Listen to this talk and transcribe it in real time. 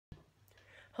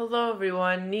Hello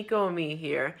everyone, Niko me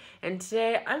here, and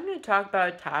today I'm going to talk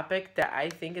about a topic that I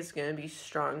think is going to be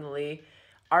strongly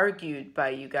argued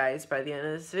by you guys by the end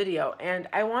of this video, and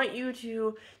I want you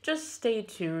to just stay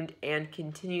tuned and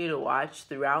continue to watch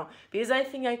throughout because I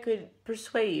think I could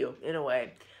persuade you in a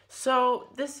way. So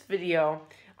this video,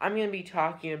 I'm going to be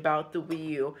talking about the Wii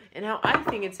U and how I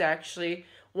think it's actually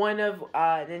one of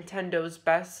Nintendo's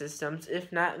best systems,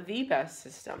 if not the best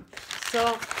system.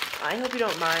 So I hope you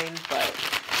don't mind, but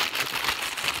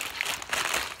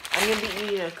I'm going to be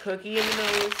eating a cookie in the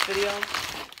middle of this video.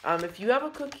 If you have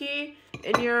a cookie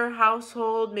in your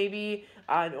household, maybe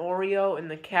an Oreo in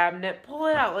the cabinet, pull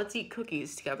it out. Let's eat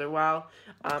cookies together while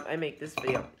I make this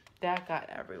video. That got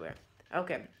everywhere.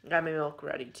 Okay, got my milk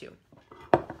ready too.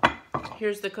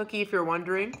 Here's the cookie if you're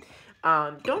wondering.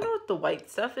 Don't know what the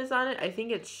white stuff is on it. I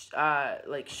think it's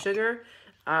like sugar.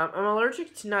 I'm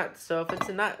allergic to nuts, so if it's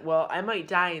a nut, well, I might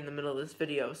die in the middle of this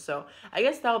video, so I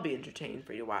guess that'll be entertaining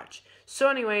for you to watch. So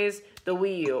anyways, the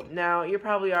Wii U. Now, you're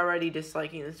probably already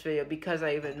disliking this video because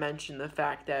I even mentioned the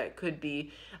fact that it could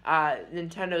be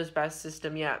Nintendo's best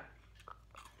system yet.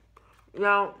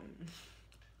 Now,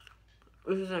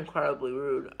 this is incredibly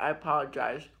rude. I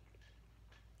apologize.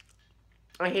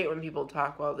 I hate when people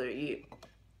talk while they eat.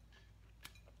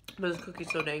 But this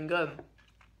cookie's so dang good.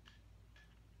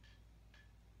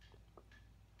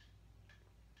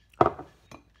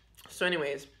 So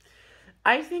anyways,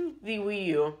 I think the Wii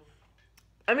U,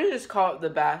 I'm going to just call it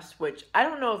the best, which I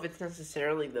don't know if it's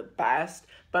necessarily the best,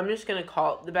 but I'm just going to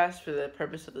call it the best for the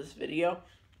purpose of this video.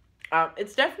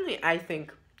 It's definitely, I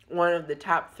think, one of the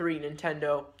top 3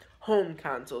 Nintendo home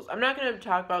consoles. I'm not going to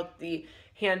talk about the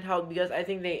handheld because I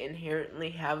think they inherently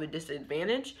have a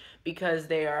disadvantage because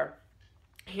they are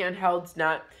handhelds,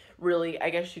 not really,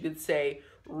 I guess you could say,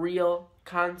 real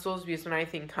consoles, because when I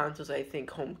think consoles, I think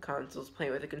home consoles,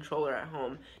 playing with a controller at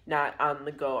home, not on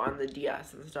the go on the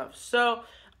DS and stuff. So,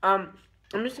 I'm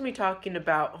just going to be talking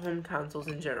about home consoles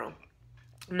in general.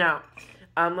 Now,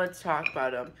 let's talk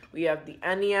about them. We have the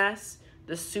NES,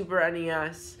 the Super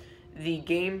NES, the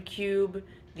GameCube,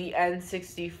 the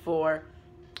N64,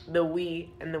 the Wii,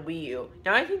 and the Wii U.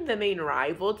 Now, I think the main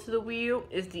rival to the Wii U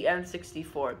is the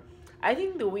N64. I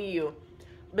think the Wii U,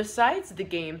 besides the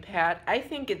gamepad, I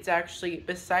think it's actually,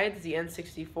 besides the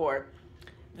N64,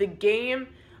 the game,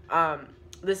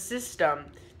 the system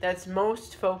that's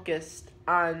most focused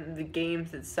on the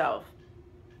games itself.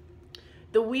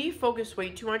 The Wii focused way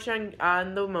too much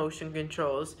on the motion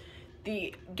controls.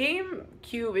 The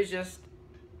GameCube is just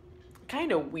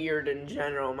kind of weird in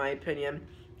general, in my opinion.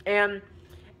 And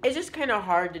it's just kind of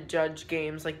hard to judge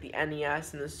games like the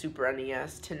NES and the Super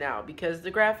NES to now because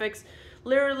the graphics,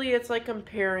 literally, it's like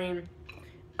comparing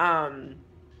whole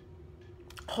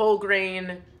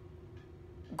grain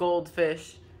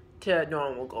goldfish to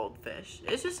normal goldfish.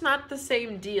 It's just not the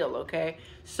same deal, okay?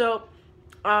 So,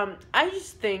 I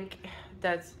just think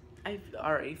I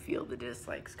already feel the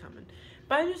dislikes coming.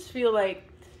 But I just feel like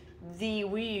the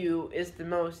Wii U is the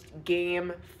most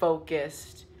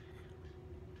game-focused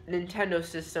Nintendo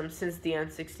system since the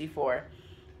N64.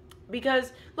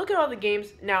 Because look at all the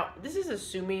games. Now, this is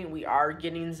assuming we are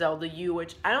getting Zelda U,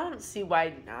 which I don't see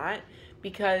why not.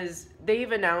 Because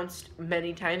they've announced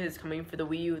many times it's coming for the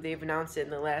Wii U. They've announced it in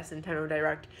the last Nintendo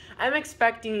Direct. I'm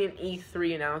expecting an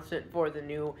E3 announcement for the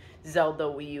new Zelda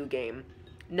Wii U game.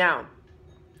 Now,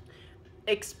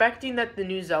 expecting that the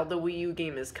new Zelda Wii U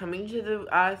game is coming to the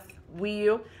Wii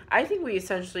U, I think we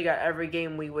essentially got every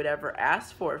game we would ever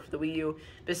ask for the Wii U,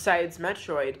 besides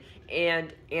Metroid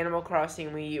and Animal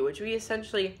Crossing Wii U, which we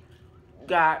essentially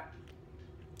got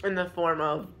in the form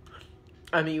of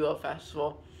Amiibo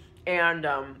Festival. And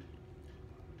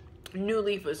New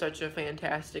Leaf was such a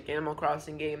fantastic Animal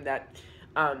Crossing game that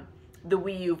the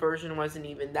Wii U version wasn't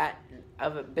even that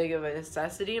big of a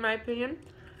necessity, in my opinion.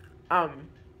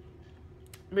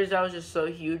 Because that was just so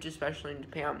huge, especially in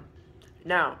Japan.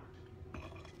 Now,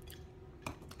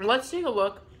 let's take a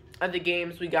look at the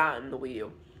games we got in the Wii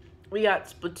U. We got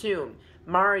Splatoon,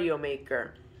 Mario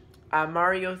Maker,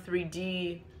 Mario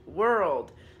 3D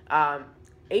World,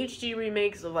 HD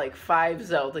remakes of like 5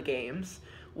 Zelda games.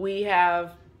 We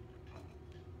have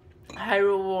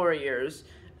Hyrule Warriors,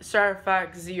 Star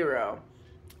Fox Zero,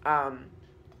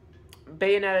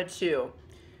 Bayonetta 2.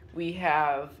 We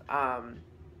have, oh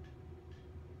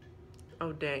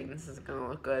dang, this is gonna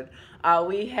look good.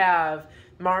 We have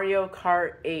Mario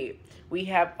Kart 8. We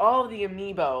have all of the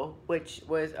Amiibo, which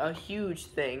was a huge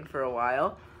thing for a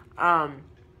while.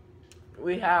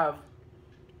 We have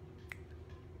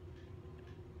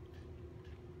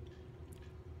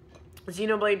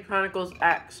Xenoblade Chronicles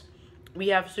X. We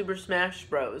have Super Smash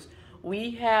Bros.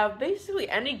 we have basically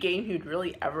any game you'd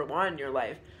really ever want in your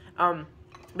life.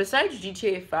 Besides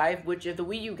GTA 5, which if the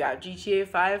Wii U got GTA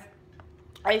 5,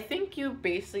 I think you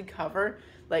basically cover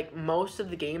like most of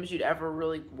the games you'd ever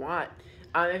really want.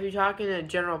 If you're talking in a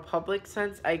general public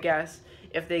sense, I guess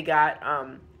if they got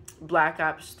Black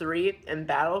Ops 3 and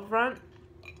Battlefront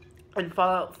and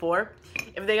Fallout 4,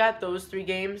 if they got those 3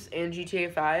 games and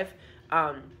GTA 5,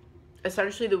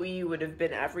 essentially the Wii U would have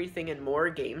been everything and more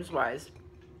games-wise.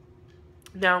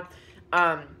 Now,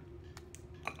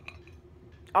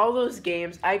 all those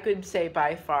games, I could say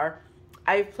by far,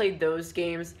 I've played those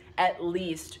games at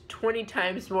least 20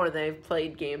 times more than I've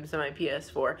played games on my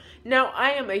PS4. Now,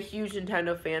 I am a huge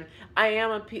Nintendo fan. I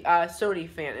am a Sony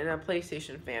fan and a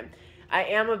PlayStation fan. I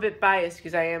am a bit biased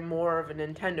because I am more of a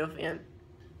Nintendo fan.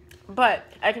 But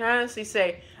I can honestly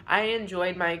say I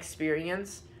enjoyed my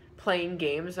experience playing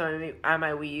games on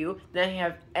my Wii U than I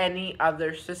have any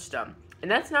other system. And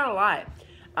that's not a lie.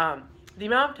 The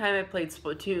amount of time I played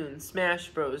Splatoon, Smash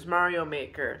Bros, Mario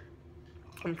Maker,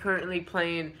 I'm currently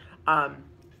playing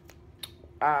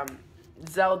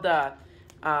Zelda,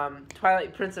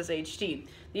 Twilight Princess HD.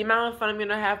 The amount of fun I'm going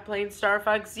to have playing Star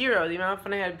Fox Zero, the amount of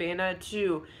fun I had Bayonetta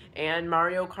 2 and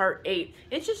Mario Kart 8.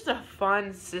 It's just a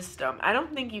fun system. I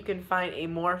don't think you can find a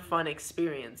more fun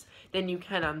experience than you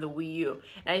can on the Wii U.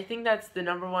 And I think that's the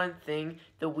 #1 thing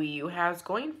the Wii U has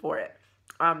going for it.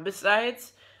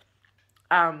 Besides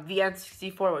the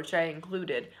N64, which I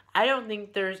included, I don't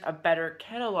think there's a better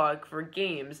catalog for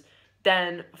games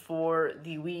than for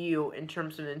the Wii U in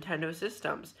terms of Nintendo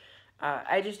systems.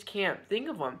 I just can't think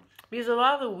of one. Because a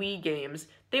lot of the Wii games,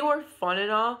 they were fun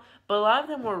and all, but a lot of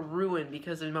them were ruined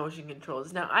because of motion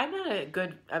controls. Now, I'm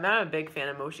not a big fan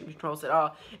of motion controls at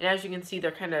all, and as you can see,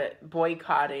 they're kind of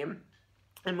boycotting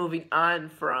and moving on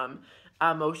from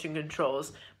motion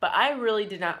controls. But I really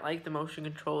did not like the motion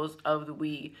controls of the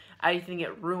Wii. I think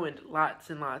it ruined lots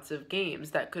and lots of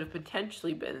games that could have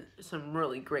potentially been some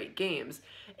really great games.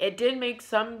 It did make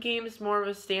some games more of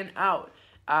a standout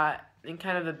and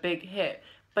kind of a big hit.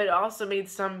 But it also made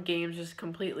some games just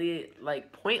completely,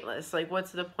 like, pointless. Like,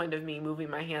 what's the point of me moving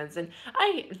my hands? And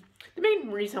the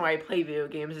main reason why I play video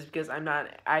games is because I'm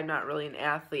not really an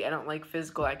athlete. I don't like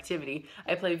physical activity.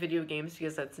 I play video games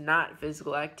because that's not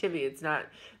physical activity. It's not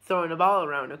throwing a ball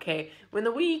around, okay? When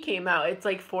the Wii came out, it's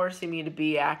like forcing me to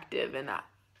be active, and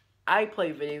I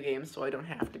play video games so I don't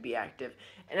have to be active.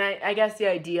 And I guess the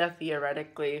idea,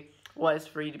 theoretically, was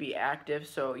for you to be active,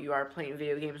 so you are playing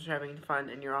video games, you're having fun,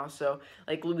 and you're also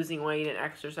like losing weight and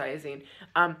exercising.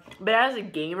 But as a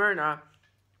gamer and a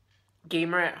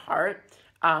gamer at heart,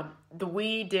 the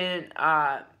Wii didn't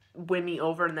win me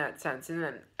over in that sense.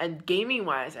 And gaming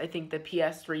wise, I think the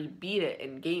PS3 beat it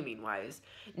in gaming wise.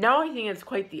 Now I think it's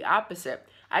quite the opposite.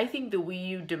 I think the Wii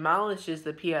U demolishes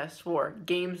the PS4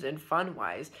 games and fun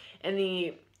wise, and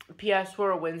the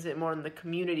PS4 wins it more in the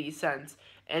community sense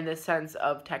and the sense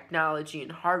of technology and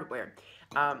hardware.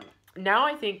 Now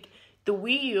I think the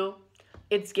Wii U,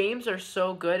 its games are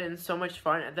so good and so much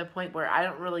fun at the point where I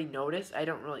don't really notice, I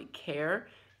don't really care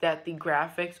that the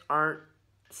graphics aren't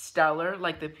stellar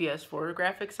like the PS4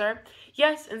 graphics are.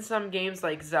 Yes, in some games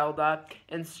like Zelda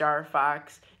and Star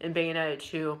Fox and Bayonetta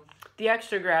 2, the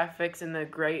extra graphics and the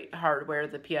great hardware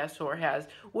the PS4 has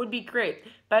would be great,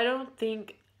 but I don't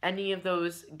think any of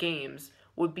those games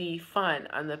would be fun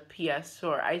on the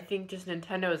PS4. I think just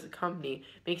Nintendo as a company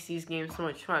makes these games so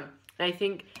much fun. And I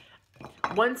think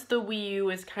once the Wii U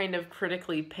is kind of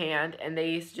critically panned and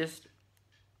they just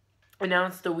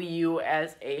announced the Wii U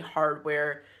as a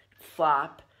hardware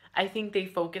flop, I think they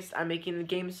focused on making the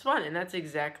games fun, and that's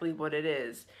exactly what it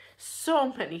is.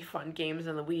 So many fun games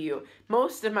on the Wii U.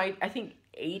 Most of my, I think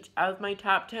 8 out of my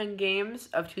top 10 games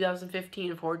of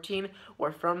 2015 and 14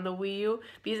 were from the Wii U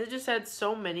because it just had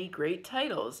so many great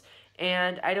titles.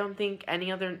 And I don't think any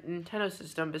other Nintendo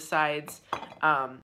system besides